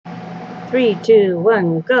3, 2,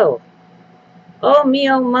 1, go. Oh me,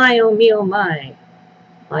 oh my, oh me, oh my.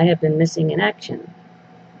 I have been missing in action.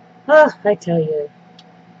 Oh, I tell you.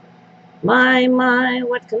 My,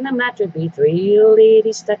 what can the matter be? 3 old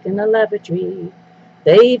ladies stuck in a lavatory.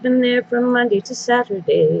 They've been there from Monday to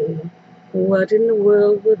Saturday. What in the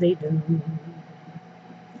world will they do?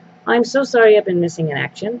 I'm so sorry I've been missing in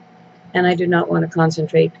action, and I do not want to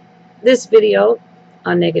concentrate this video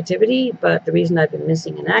on negativity, but the reason I've been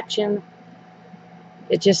missing in action,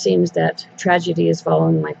 it just seems that tragedy is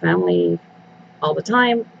following my family all the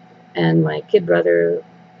time, and my kid brother,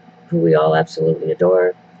 who we all absolutely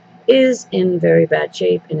adore, is in very bad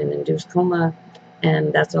shape in an induced coma,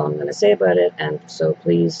 and that's all I'm going to say about it. And so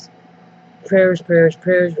please, prayers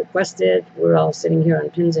requested. We're all sitting here on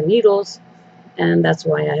pins and needles, and that's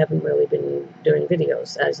why I haven't really been doing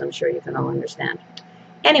videos, as I'm sure you can all understand.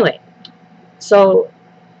 Anyway, so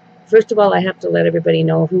first of all, I have to let everybody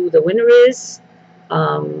know who the winner is,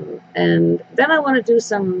 and then I want to do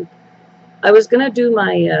some, I was going to do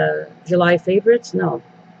my July favorites,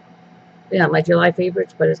 my July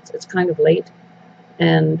favorites, but it's kind of late,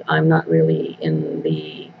 and I'm not really in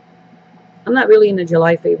the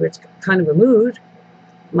July favorites kind of a mood.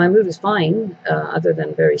 My mood is fine, other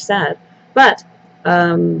than very sad. But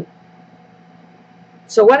so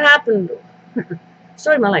what happened?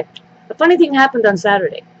 Story of my life. A funny thing happened on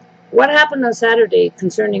Saturday. What happened on Saturday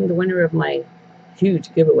concerning the winner of my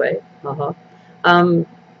huge giveaway?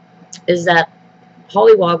 Is that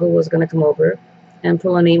Holly Woggle was going to come over and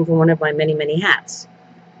pull a name from one of my many hats.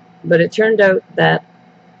 But it turned out that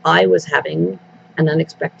I was having an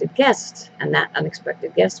unexpected guest, and that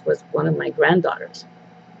unexpected guest was one of my granddaughters.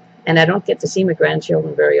 And I don't get to see my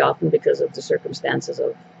grandchildren very often because of the circumstances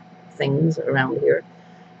of things around here.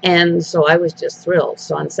 And so I was just thrilled.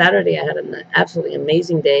 So on Saturday, I had an absolutely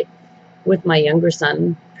amazing day with my younger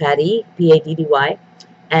son, Paddy, P-A-D-D-Y,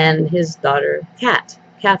 and his daughter,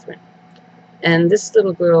 Catherine. And this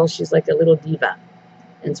little girl, she's like a little diva.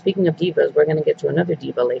 And speaking of divas, we're going to get to another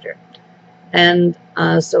diva later. And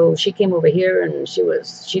so she came over here, and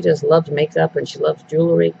she just loved makeup, and she loves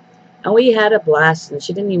jewelry. And we had a blast, and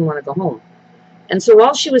she didn't even want to go home. And so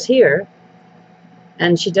while she was here,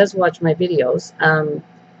 and she does watch my videos,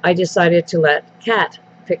 I decided to let Kat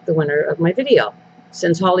pick the winner of my video,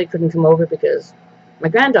 since Holly couldn't come over because my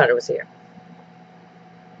granddaughter was here.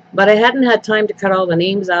 But I hadn't had time to cut all the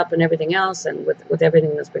names up and everything else, and with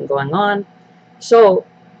everything that's been going on. So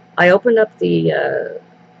I opened up the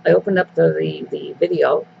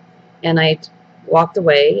video, and I walked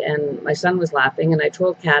away, and my son was laughing, and I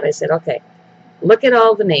told Kat, I said, okay, look at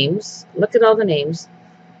all the names,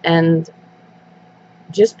 and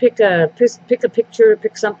just pick a picture,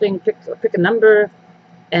 pick something, pick a number,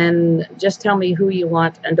 and just tell me who you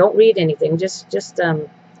want, and don't read anything,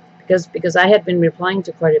 because I had been replying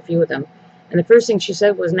to quite a few of them. And the first thing she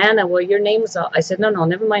said was, Nana, well, your name was, I said, no,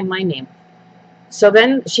 never mind my name. So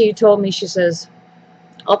then she told me, she says,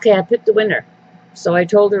 okay, I picked the winner. So I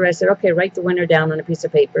told her, I said, okay, write the winner down on a piece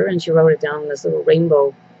of paper. And she wrote it down on this little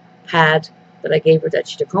rainbow pad that I gave her that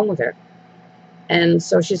she took home with her. And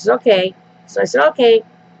so she said, okay. So I said, okay.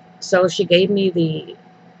 So she gave me the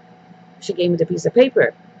piece of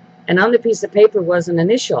paper. And on the piece of paper was an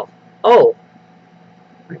initial, O.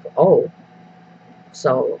 I go, oh.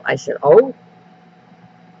 So I said, oh?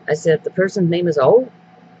 I said, the person's name is O?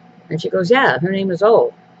 And she goes, yeah, her name is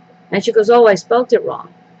O. And she goes, oh, I spelt it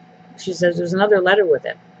wrong. She says, there's another letter with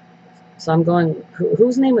it. So I'm going,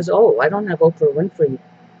 whose name is O? I don't have Oprah Winfrey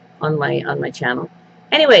on my channel.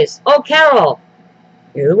 Anyways, oh, Carol,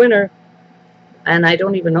 you're the winner. And I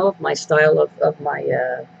don't even know if my style of my,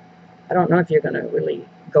 I don't know if you're going to really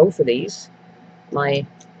go for these. My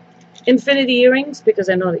infinity earrings, because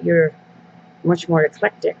I know that you're much more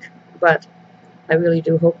eclectic. But I really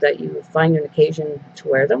do hope that you find an occasion to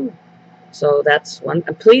wear them. So that's one.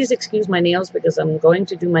 And please excuse my nails, because I'm going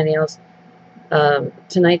to do my nails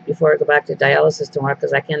tonight before I go back to dialysis tomorrow,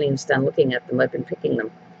 because I can't even stand looking at them. I've been picking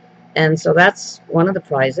them. And so that's one of the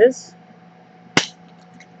prizes.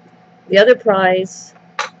 The other prize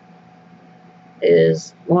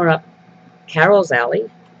is more up Carol's alley.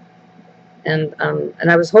 And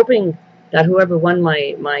I was hoping that whoever won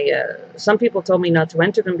some people told me not to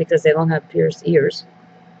enter them because they don't have pierced ears.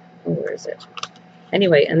 Oh, where is it?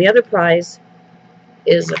 Anyway, and the other prize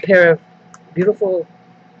is a pair of beautiful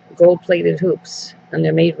gold-plated hoops, and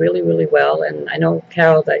they're made really well, and I know,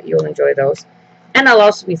 Carol, that you'll enjoy those. And I'll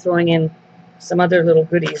also be throwing in some other little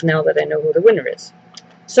goodies now that I know who the winner is.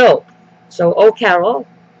 So oh, Carol,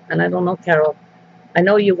 and I don't know, Carol, I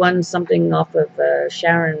know you won something off of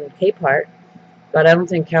Sharon Capehart, but I don't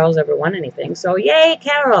think Carol's ever won anything, so yay,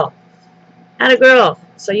 Carol! Atta girl.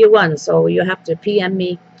 So you won. So you have to PM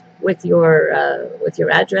me with your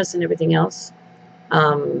address and everything else.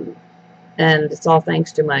 And it's all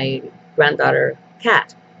thanks to my granddaughter,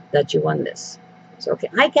 Kat, that you won this. So, okay.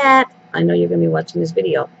 Hi, Kat. I know you're going to be watching this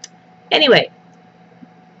video. Anyway,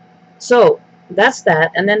 so that's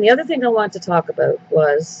that. And then the other thing I wanted to talk about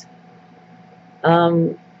was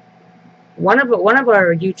one of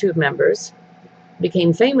our YouTube members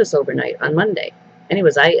became famous overnight on Monday.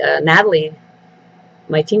 Anyways, Nathalie,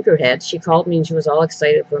 my Tinkerhead, she called me and she was all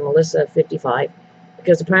excited for Melissa 55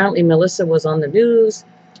 because apparently Melissa was on the news.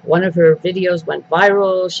 One of her videos went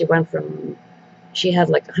viral. She had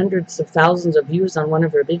like hundreds of thousands of views on one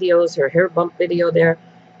of her videos, her hair bump video there,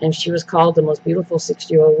 and she was called the most beautiful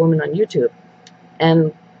 60-year-old woman on YouTube.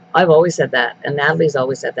 And I've always said that, and Nathalie's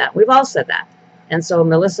always said that. We've all said that. And so,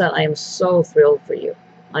 Melissa, I am so thrilled for you.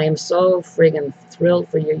 I am so friggin' thrilled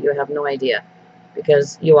for you. You have no idea,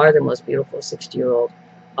 because you are the most beautiful 60-year-old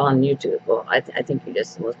on YouTube. Well, I think you're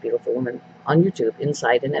just the most beautiful woman on YouTube,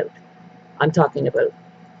 inside and out. I'm talking about,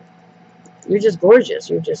 you're just gorgeous.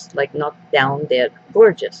 You're just like knocked down dead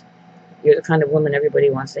gorgeous. You're the kind of woman everybody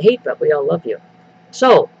wants to hate, but we all love you.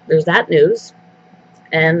 So there's that news.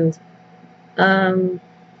 And then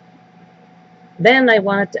I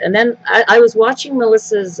wanted to, and then I was watching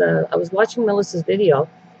Melissa's video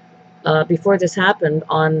before this happened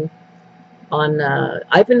on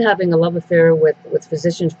I've been having a love affair with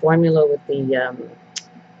Phtsicians formula, with the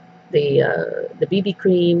BB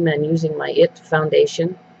cream, and using my IT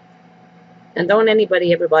foundation. And don't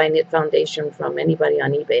anybody ever buy an IT foundation from anybody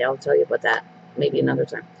on eBay. I'll tell you about that maybe another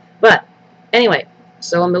time. But anyway,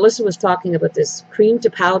 so Melissa was talking about this cream to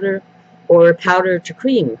powder or powder to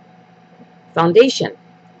cream foundation.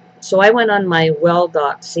 So I went on my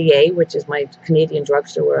Well.ca, which is my Canadian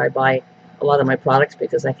drugstore where I buy a lot of my products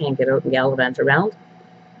because I can't get out and gallivant around.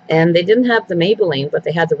 And they didn't have the Maybelline, but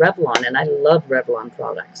they had the REVLON, and I love REVLON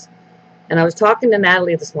products. And I was talking to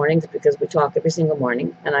Nathalie this morning because we talk every single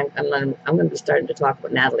morning, and I'm going to be starting to talk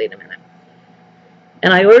about Nathalie in a minute.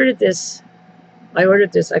 And I ordered this. I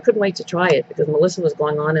couldn't wait to try it because Melissa was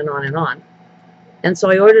going on and on and on. And so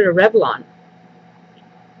I ordered a REVLON.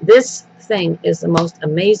 This thing is the most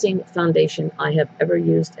amazing foundation I have ever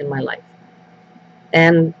used in my life.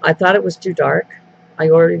 And I thought it was too dark. I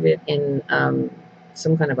ordered it in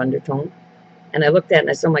some kind of undertone. And I looked at it and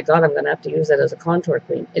I said, oh my God, I'm going to have to use that as a contour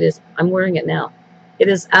cream. It is, I'm wearing it now. It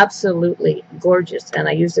is absolutely gorgeous. And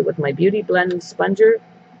I used it with my Beauty Blend sponger.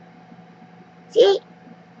 See?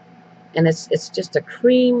 And it's just a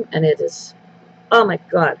cream, and it is, oh my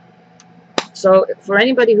God. So for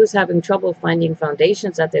anybody who's having trouble finding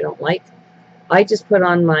foundations that they don't like, I just put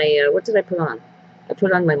on my, what did I put on? I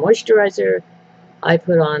put on my moisturizer. I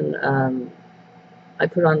put on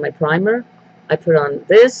my primer. I put on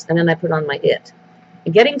this, and then I put on my IT.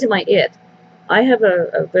 And getting to my IT, I have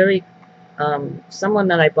a very, someone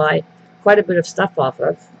that I buy quite a bit of stuff off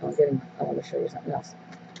of. I want to show you something else.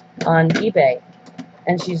 On eBay.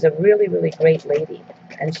 And she's a really, really great lady.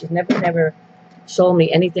 And she's never sold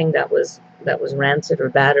me anything that was rancid or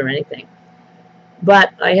bad or anything.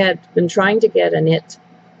 But I had been trying to get an IT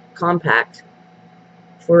compact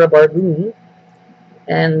for a barboon.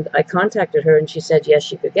 And I contacted her, and she said yes,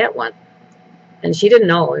 she could get one. And she didn't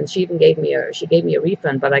know, and she even gave me a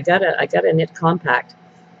refund. But I got a knit compact,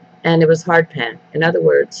 and it was hard pan. In other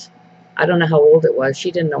words, I don't know how old it was. She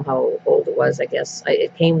didn't know how old it was. I guess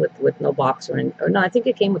it came with no box or no. I think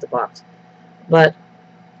it came with a box. But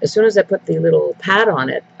as soon as I put the little pad on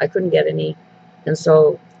it, I couldn't get any, and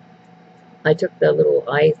so I took the little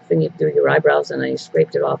eye thing you do your eyebrows, and I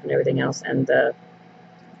scraped it off and everything else. And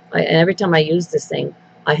every time I use this thing,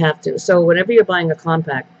 I have to. So whenever you're buying a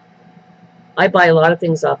compact, I buy a lot of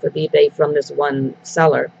things off of eBay from this one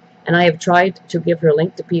seller, and I have tried to give her a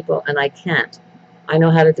link to people, and I can't. I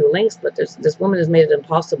know how to do links, but this woman has made it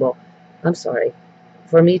impossible. I'm sorry.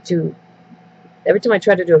 For me to, every time I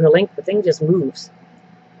try to do her link, the thing just moves.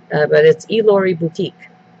 But it's Elori Boutique.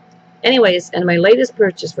 Anyways, and my latest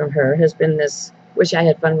purchase from her has been this, wish I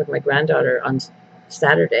had fun with my granddaughter on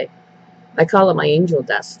Saturday. I call it my angel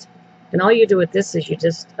dust. And all you do with this is you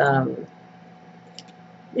just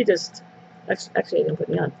actually I didn't put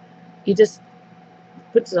me on. You just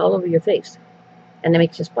puts it all over your face, and it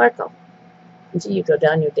makes you sparkle. And so you go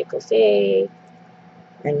down your décolleté,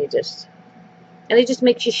 and it just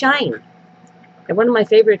makes you shine. And one of my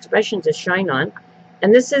favorite expressions is shine on.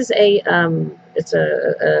 And this is it's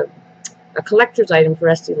a collector's item for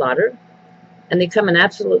Estee Lauder, and they come in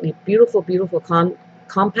absolutely beautiful, beautiful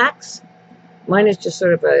compacts. Mine is just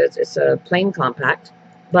sort of it's a plain compact,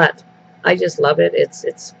 but I just love it.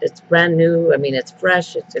 It's brand new. I mean, it's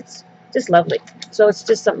fresh. It's Just lovely. So it's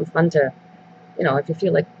just something fun to, you know, if you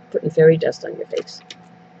feel like putting fairy dust on your face.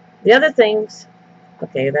 The other things,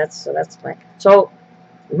 okay, that's fine. So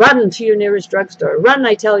run to your nearest drugstore. Run,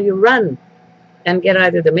 I tell you, run. And get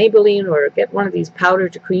either the Maybelline or get one of these powder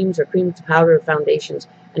to creams or cream to powder foundations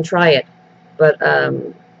and try it. But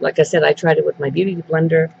like I said, I tried it with my beauty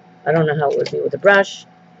blender. I don't know how it would be with a brush.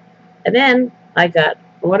 And then I got,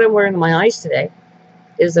 what I'm wearing on my eyes today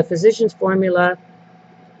is a Phtsicians formula.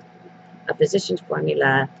 A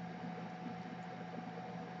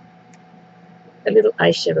little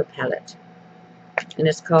eyeshadow palette. And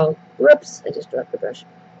it's called, whoops, I just dropped the brush.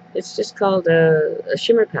 It's just called a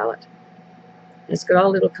Shimmer palette. It's got all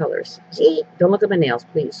little colors. See? Don't look at my nails,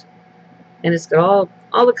 please. And it's got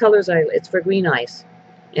all the colors. It's for green eyes.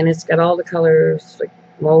 And it's got all the colors, like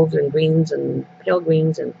mauves and greens and pale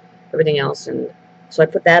greens and everything else. And so I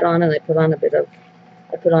put that on, and I put on a bit of,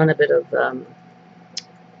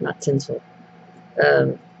 not tinsel.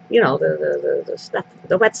 You know, the stuff,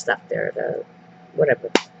 the wet stuff there, the whatever.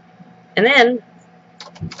 And then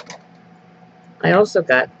I also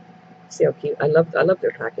got, see how cute, I love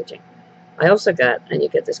their packaging. I also got, and you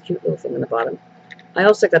get this cute little thing on the bottom, I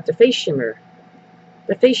also got the face shimmer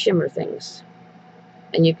things.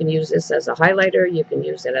 And you can use this as a highlighter, you can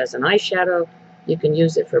use it as an eyeshadow, you can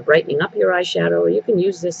use it for brightening up your eyeshadow, you can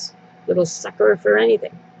use this little sucker for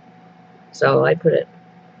anything. So I put it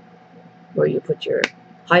where you put your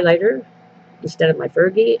highlighter instead of my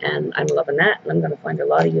Fergie, and I'm loving that, and I'm going to find a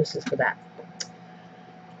lot of uses for that.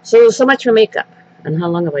 So much for makeup. And how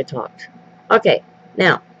long have I talked? Okay,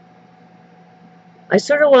 now, I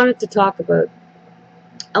sort of wanted to talk about,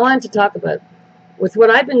 with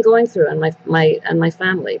what I've been going through and my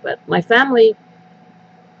family. But my family,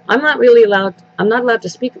 I'm not allowed to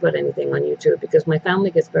speak about anything on YouTube because my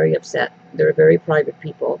family gets very upset. They're very private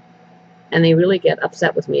people, and they really get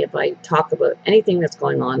upset with me if I talk about anything that's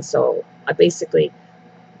going on. So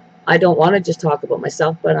I don't want to just talk about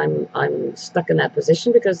myself, but I'm stuck in that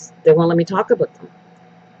position because they won't let me talk about them.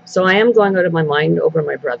 So I am going out of my mind over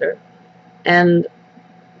my brother and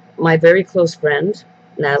my very close friend,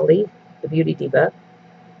 Nathalie the BeautyDiva.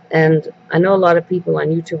 And I know a lot of people on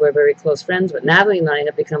YouTube are very close friends, but Nathalie and I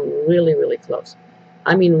have become really, really close.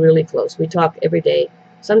 I mean really close. We talk every day.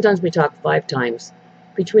 Sometimes we talk 5 times.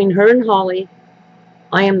 Between her and Holly,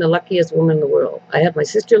 I am the luckiest woman in the world. I have my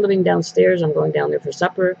sister living downstairs. I'm going down there for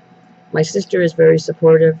supper. My sister is very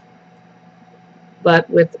supportive. But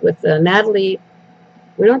with Nathalie,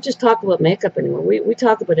 we don't just talk about makeup anymore. We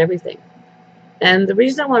talk about everything. And the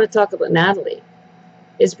reason I want to talk about Nathalie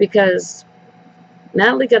is because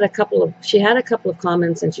Nathalie got she had a couple of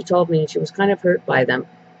comments, and she told me she was kind of hurt by them.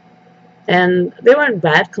 And they weren't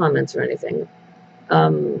bad comments or anything.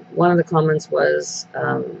 One of the comments was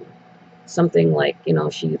something like, you know,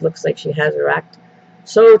 she looks like she has her act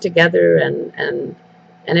so together and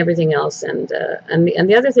everything else. And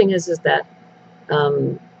the other thing is that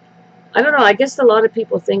I don't know. I guess a lot of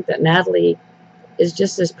people think that Nathalie is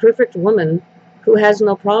just this perfect woman who has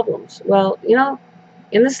no problems. Well, you know,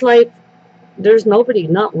 in this life, there's nobody,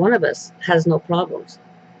 not one of us, has no problems.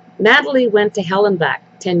 Nathalie went to hell and back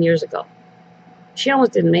 10 years ago. She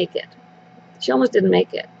almost didn't make it.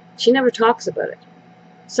 She never talks about it.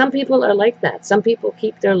 Some people are like that. Some people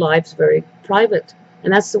keep their lives very private.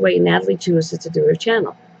 And that's the way Nathalie chooses to do her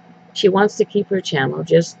channel. She wants to keep her channel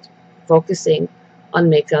just focusing on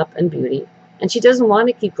makeup and beauty. And she doesn't want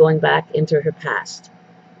to keep going back into her past.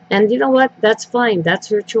 And you know what? That's fine. That's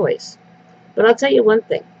her choice. But I'll tell you one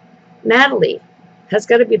thing. Nathalie has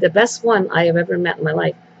got to be the best one I have ever met in my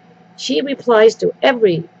life. She replies to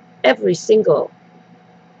every single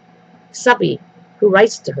subby who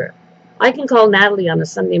writes to her. I can call Nathalie on a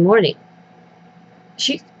Sunday morning.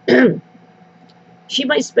 She she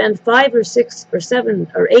might spend 5 or 6 or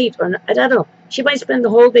 7 or 8 or I don't know. She might spend the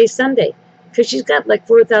whole day Sunday because she's got like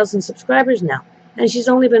 4,000 subscribers now, and she's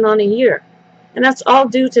only been on a year, and that's all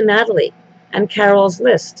due to Nathalie and Carol's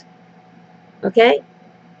List. Okay.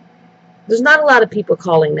 There's not a lot of people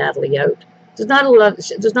calling Nathalie out. There's not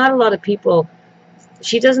a lot of people.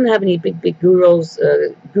 She doesn't have any big gurus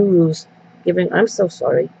giving. I'm so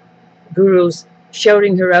sorry, gurus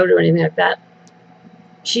shouting her out or anything like that.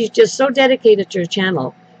 She's just so dedicated to her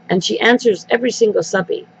channel, and she answers every single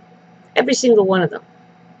subby, every single one of them.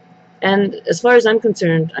 And as far as I'm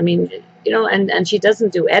concerned, I mean, you know, and she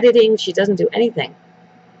doesn't do editing. She doesn't do anything.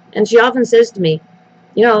 And she often says to me,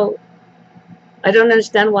 you know, I don't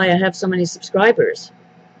understand why I have so many subscribers.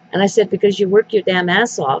 And I said, because you work your damn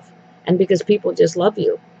ass off, and because people just love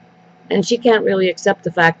you. And she can't really accept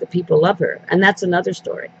the fact that people love her. And that's another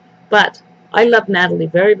story. But I love Nathalie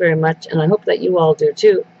very, very much, and I hope that you all do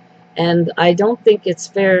too. And I don't think it's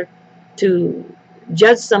fair to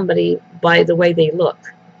judge somebody by the way they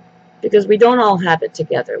look, because we don't all have it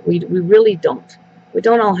together. We really don't. We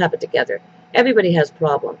don't all have it together. Everybody has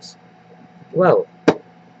problems. Whoa.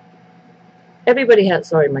 Everybody has,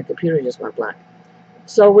 sorry, my computer just went black.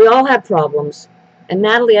 So we all have problems. And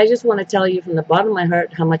Nathalie, I just want to tell you from the bottom of my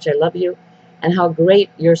heart how much I love you and how great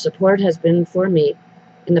your support has been for me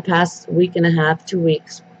in the past week and a half, 2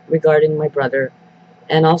 weeks, regarding my brother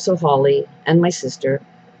and also Holly and my sister.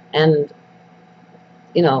 And,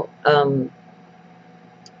 you know,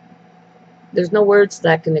 there's no words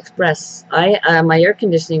that can express. My air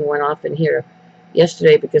conditioning went off in here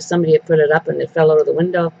yesterday because somebody had put it up and it fell out of the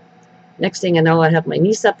window. Next thing I know, I have my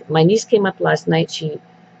niece up. My niece came up last night.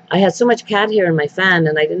 I had so much cat hair in my fan,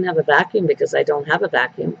 and I didn't have a vacuum because I don't have a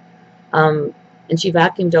vacuum. And she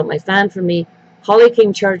vacuumed out my fan for me. Holly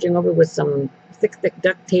came charging over with some thick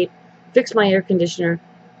duct tape, fixed my air conditioner.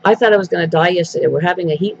 I thought I was going to die yesterday. We're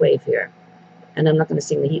having a heat wave here. And I'm not going to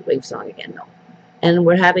sing the heat wave song again, no. And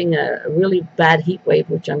we're having a really bad heat wave,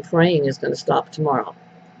 which I'm praying is going to stop tomorrow.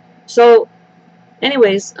 So,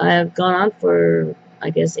 anyways, I've gone on for, I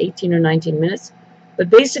guess, 18 or 19 minutes. But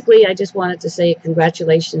basically, I just wanted to say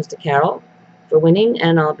congratulations to Carol for winning.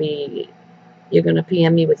 And you're going to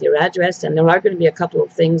PM me with your address. And there are going to be a couple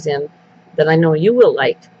of things in that I know you will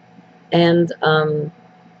like. And I'm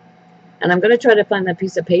going to try to find that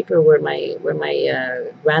piece of paper where my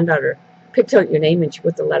granddaughter picked out your name and she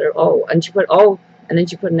put the letter O. And she put O, and then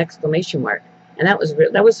she put an exclamation mark. And that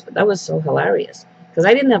was so hilarious, because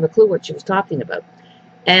I didn't have a clue what she was talking about.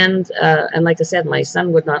 And like I said, my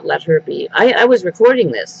son would not let her be. I was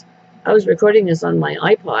recording this. I was recording this on my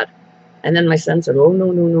iPod. And then my son said, oh,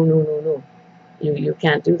 no, no, no, no, no, no. You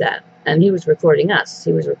can't do that. And he was recording us.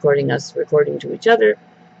 He was recording us, recording to each other.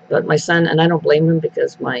 But my son, and I don't blame him,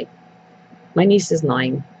 because my niece is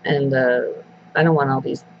 9. And I don't want all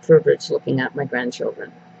these perverts looking at my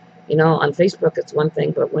grandchildren. You know, on Facebook it's one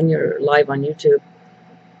thing, but when you're live on YouTube,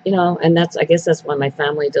 you know, and I guess that's why my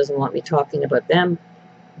family doesn't want me talking about them.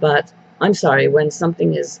 But I'm sorry, when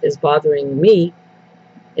something is bothering me,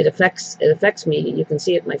 it affects me. You can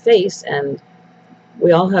see it in my face, and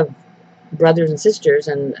we all have brothers and sisters,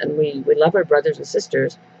 and we love our brothers and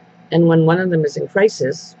sisters. And when one of them is in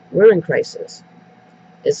crisis, we're in crisis.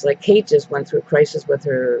 It's like Kate just went through a crisis with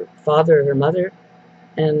her father or her mother,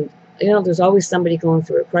 and you know, there's always somebody going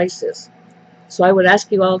through a crisis. So I would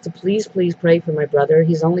ask you all to please, please pray for my brother.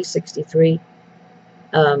 He's only 63.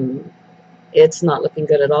 It's not looking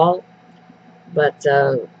good at all. But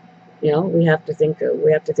you know, we have to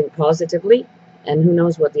think positively, and who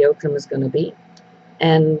knows what the outcome is going to be.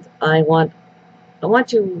 And I want all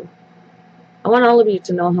of you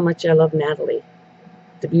to know how much I love Nathalie,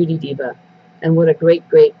 the Beauty Diva, and what a great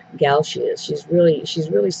gal she is. She's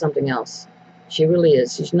really something else. She really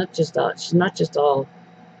is. She's not just all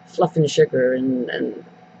fluff and sugar, and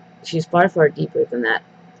she's far deeper than that.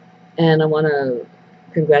 And I want to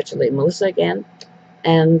congratulate Melissa again.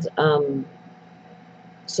 And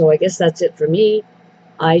so I guess that's it for me.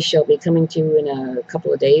 I shall be coming to you in a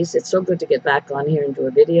couple of days. It's so good to get back on here and do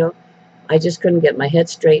a video. I just couldn't get my head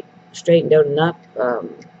straightened out enough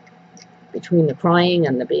between the crying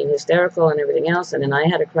and the being hysterical and everything else. And then I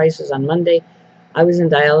had a crisis on Monday. I was in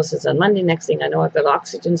dialysis on Monday. Next thing I know, I've got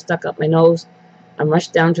oxygen stuck up my nose. I'm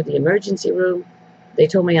rushed down to the emergency room. They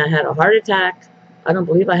told me I had a heart attack. I don't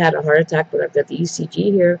believe I had a heart attack, but I've got the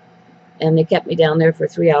ECG here. And they kept me down there for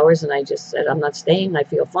 3 hours, and I just said, I'm not staying. I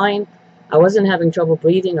feel fine. I wasn't having trouble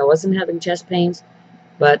breathing. I wasn't having chest pains.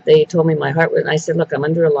 But they told me my heart was, and I said, look, I'm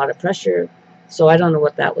under a lot of pressure. So I don't know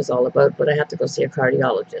what that was all about, but I have to go see a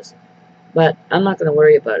cardiologist. But I'm not going to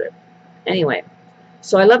worry about it. Anyway,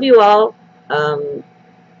 so I love you all.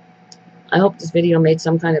 I hope this video made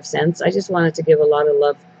some kind of sense. I just wanted to give a lot of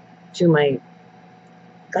love to my,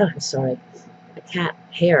 God, I'm sorry, my cat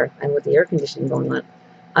hair, and with the air conditioning going on.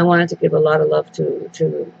 I wanted to give a lot of love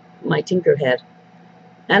to my Tinkerhead.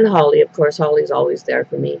 And Holly, of course. Holly's always there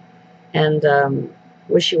for me. And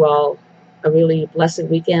wish you all a really blessed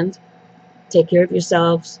weekend. Take care of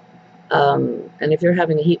yourselves. And if you're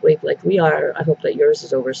having a heat wave like we are, I hope that yours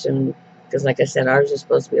is over soon. Because like I said, ours is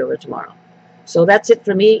supposed to be over tomorrow. So that's it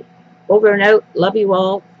for me. Over and out. Love you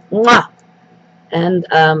all. Mwah! And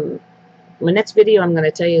my next video, I'm going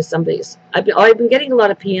to tell you somebody's. I've been getting a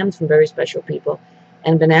lot of PMs from very special people,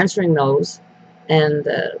 and been answering those. And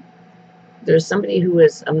there's somebody who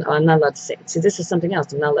is. I'm not allowed to say. See, this is something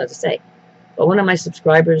else I'm not allowed to say. But one of my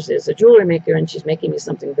subscribers is a jewelry maker, and she's making me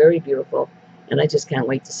something very beautiful. And I just can't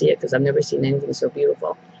wait to see it, because I've never seen anything so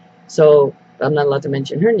beautiful. So I'm not allowed to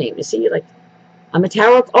mention her name. You see, like, I'm a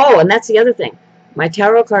tarot. Oh, and that's the other thing. My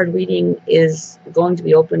tarot card reading is going to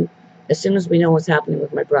be open as soon as we know what's happening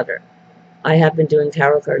with my brother. I have been doing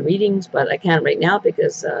tarot card readings, but I can't right now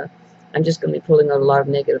because I'm just going to be pulling out a lot of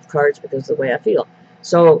negative cards because of the way I feel.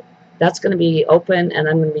 So that's going to be open, and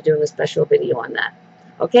I'm going to be doing a special video on that.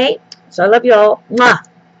 Okay? So I love you all. Mwah!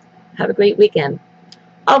 Have a great weekend.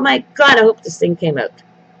 Oh my God, I hope this thing came out.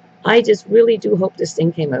 I just really do hope this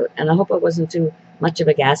thing came out, and I hope it wasn't too much of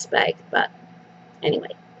a gas bag. But anyway,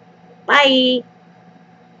 bye.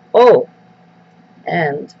 Oh,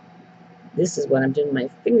 and this is what I'm doing my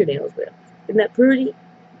fingernails with. Isn't that pretty?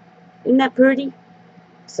 Isn't that pretty?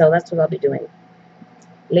 So that's what I'll be doing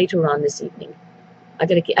later on this evening. I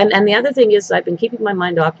gotta keep, and the other thing is I've been keeping my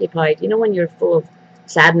mind occupied. You know, when you're full of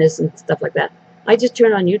sadness and stuff like that, I just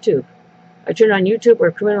turn on YouTube. I turn on YouTube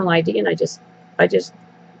or Criminal ID, and I just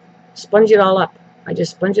sponge it all up. I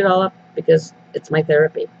just sponge it all up because it's my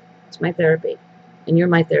therapy. It's my therapy, and you're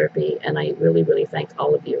my therapy, and I really, really thank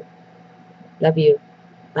all of you. Love you.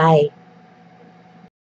 Bye.